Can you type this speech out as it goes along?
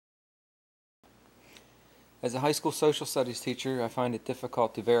As a high school social studies teacher, I find it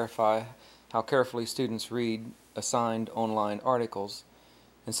difficult to verify how carefully students read assigned online articles,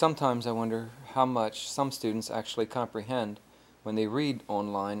 and sometimes I wonder how much some students actually comprehend when they read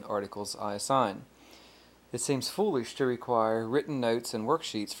online articles I assign. It seems foolish to require written notes and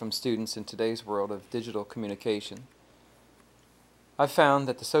worksheets from students in today's world of digital communication. I've found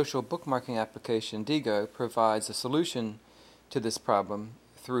that the social bookmarking application Diigo provides a solution to this problem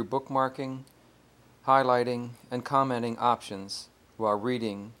through bookmarking, highlighting, and commenting options while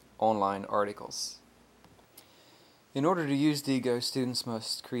reading online articles. In order to use Diigo, students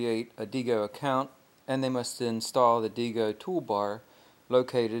must create a Diigo account and they must install the Diigo toolbar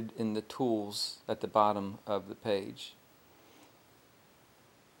located in the tools at the bottom of the page.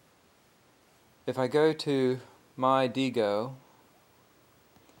 If I go to My Diigo,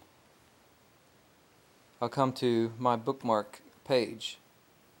 I'll come to my bookmark page.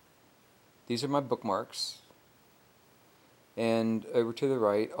 These are my bookmarks, and over to the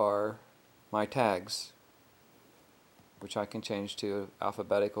right are my tags, which I can change to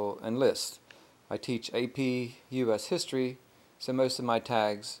alphabetical and list. I teach AP US History, so most of my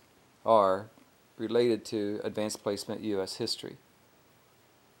tags are related to Advanced Placement US History.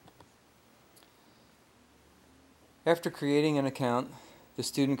 After creating an account, the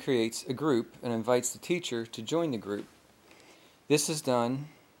student creates a group and invites the teacher to join the group. This is done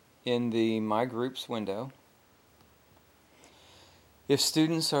in the My Groups window. If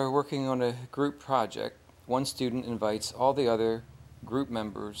students are working on a group project, one student invites all the other group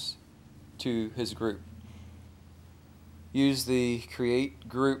members to his group. Use the Create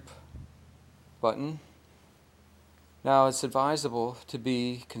Group button. Now, it's advisable to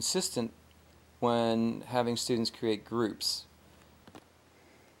be consistent when having students create groups.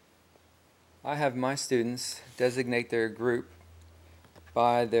 I have my students designate their group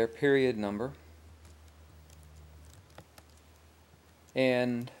by their period number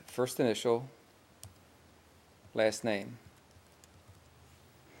and first initial, last name.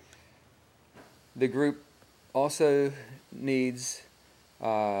 The group also needs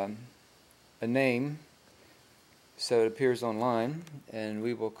a name so it appears online, and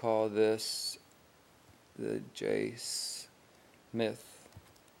we will call this the J. Smith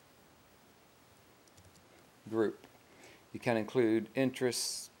group. You can include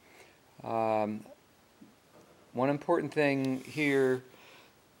interests. One important thing here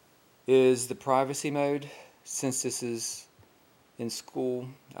is the privacy mode. Since this is in school,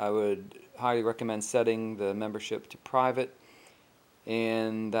 I would highly recommend setting the membership to private,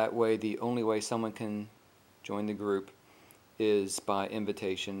 and that way the only way someone can join the group is by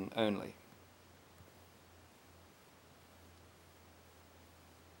invitation only.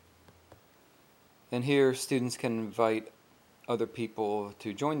 And here students can invite other people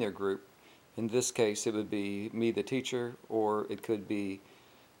to join their group. In this case, it would be me, the teacher, or it could be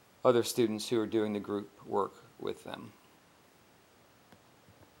other students who are doing the group work with them.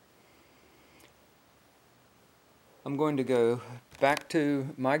 I'm going to go back to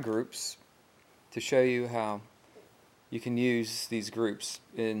my groups to show you how you can use these groups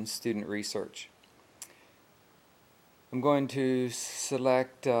in student research. I'm going to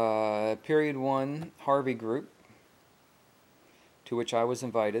select Period 1 Harvey group, to which I was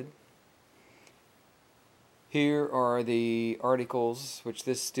invited. Here are the articles which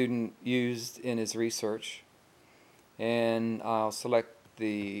this student used in his research, and I'll select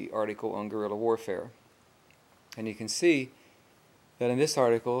the article on guerrilla warfare. And you can see that in this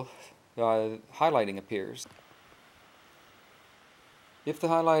article, highlighting appears. If the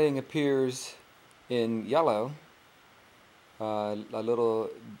highlighting appears in yellow, a little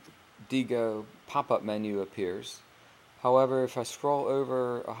Diigo pop-up menu appears. However, if I scroll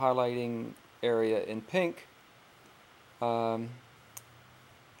over a highlighting area in pink, a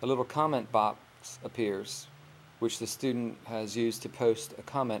little comment box appears, which the student has used to post a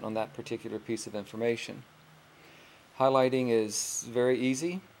comment on that particular piece of information. Highlighting is very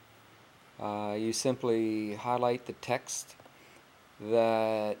easy. You simply highlight the text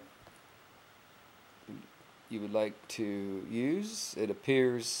that you would like to use. It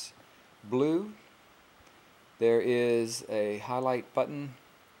appears blue. There is a highlight button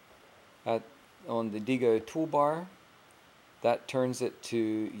on the Diigo toolbar that turns it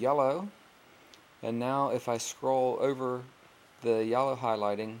to yellow. And now if I scroll over the yellow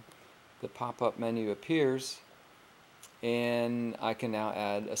highlighting, the pop-up menu appears, and I can now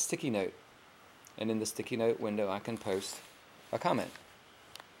add a sticky note. And in the sticky note window, I can post a comment.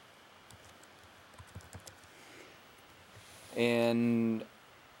 And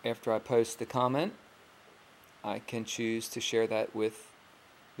after I post the comment, I can choose to share that with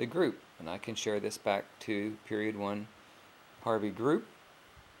the group. And I can share this back to period 1 Harvey group.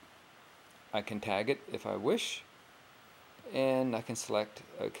 I can tag it if I wish, and I can select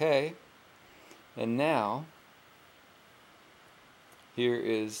OK. And now here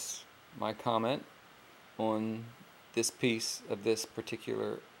is my comment on this piece of this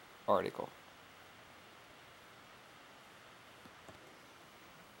particular article.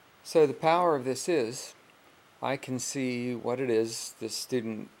 So the power of this is I can see what it is this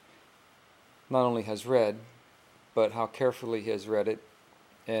student not only has read, but how carefully he has read it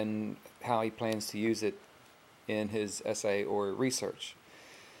and how he plans to use it in his essay or research.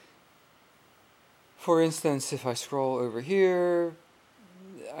 For instance, if I scroll over here,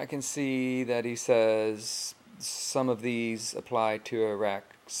 I can see that he says some of these apply to Iraq,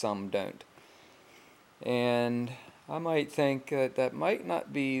 some don't. And I might think that that might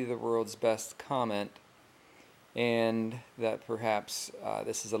not be the world's best comment, and that perhaps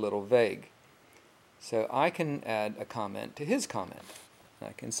this is a little vague. So I can add a comment to his comment.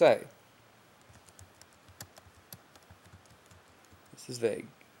 I can say, this is vague.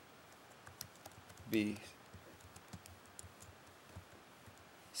 Be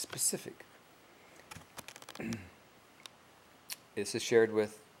specific. This is shared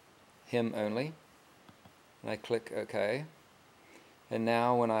with him only. And I click OK. And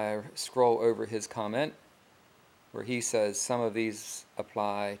now when I scroll over his comment, where he says some of these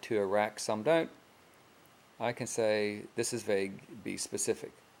apply to Iraq, some don't, I can say this is vague, be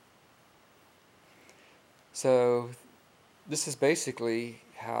specific. So this is basically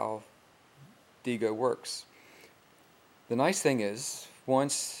how Diigo works. The nice thing is,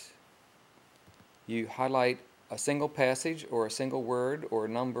 once you highlight a single passage or a single word or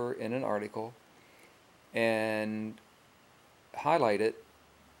number in an article and highlight it,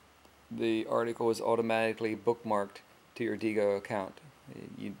 the article is automatically bookmarked to your Diigo account.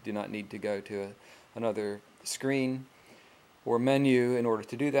 You do not need to go to another screen or menu in order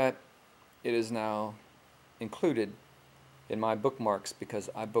to do that. It is now included in my bookmarks because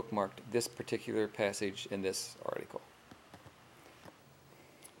I bookmarked this particular passage in this article.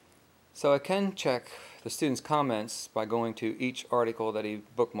 So I can check the student's comments by going to each article that he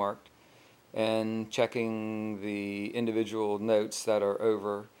bookmarked and checking the individual notes that are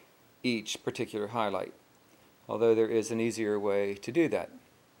over each particular highlight, although there is an easier way to do that.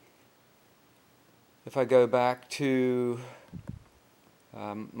 If I go back to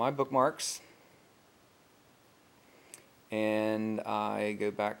my bookmarks and I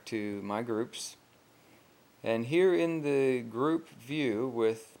go back to my groups, and here in the group view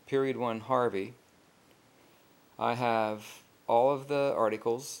with period 1 Harvey, I have all of the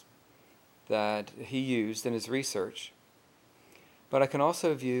articles that he used in his research, but I can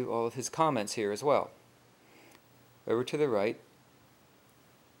also view all of his comments here as well. Over to the right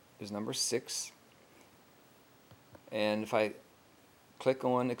is number 6, and if I click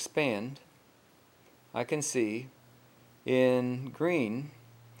on expand, I can see in green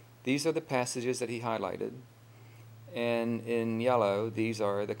these are the passages that he highlighted, and in yellow these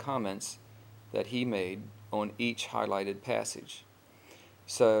are the comments that he made on each highlighted passage.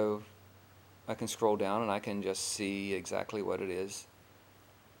 So I can scroll down and I can just see exactly what it is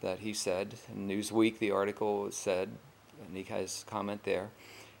that he said. In Newsweek the article said, and he has comment there.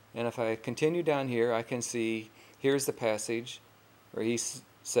 And if I continue down here, I can see here's the passage where he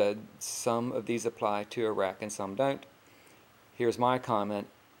said some of these apply to Iraq and some don't. Here's my comment,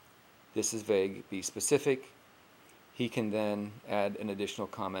 this is vague, be specific. He can then add an additional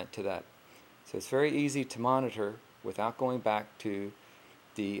comment to that. So it's very easy to monitor without going back to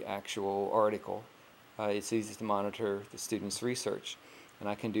the actual article. It's easy to monitor the student's research. And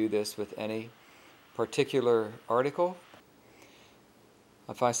I can do this with any particular article.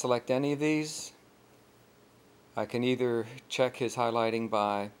 If I select any of these, I can either check his highlighting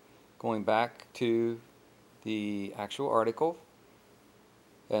by going back to the actual article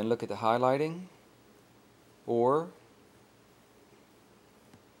and look at the highlighting, or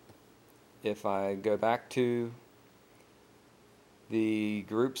if I go back to the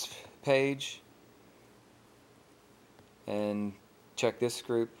groups page and check this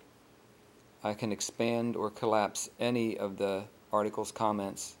group, I can expand or collapse any of the article's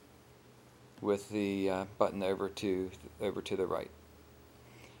comments with the button over to the right.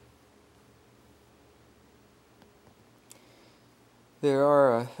 There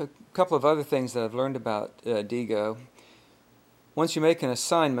are a couple of other things that I've learned about Diigo. Once you make an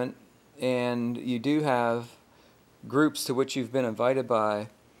assignment and you do have groups to which you've been invited by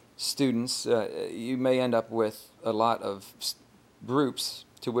students, you may end up with a lot of groups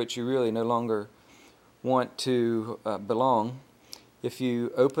to which you really no longer want to belong. If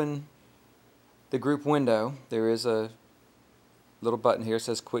you open the group window, there is a little button here that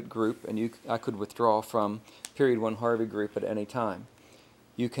says Quit Group, and I could withdraw from Period 1 Harvey group at any time.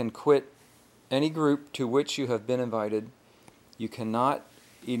 You can quit any group to which you have been invited. You cannot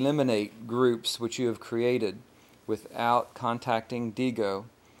eliminate groups which you have created without contacting Diigo.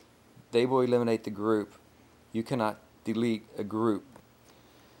 They will eliminate the group. You cannot delete a group.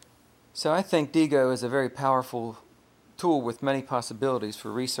 So I think Diigo is a very powerful tool with many possibilities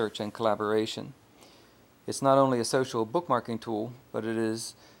for research and collaboration. It's not only a social bookmarking tool, but it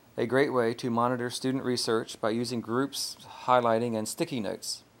is a great way to monitor student research by using groups, highlighting, and sticky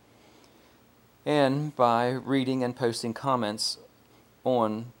notes, and by reading and posting comments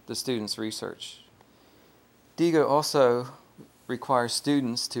on the students' research. Diigo also requires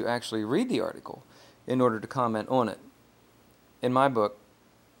students to actually read the article in order to comment on it. In my book,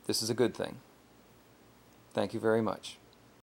 this is a good thing. Thank you very much.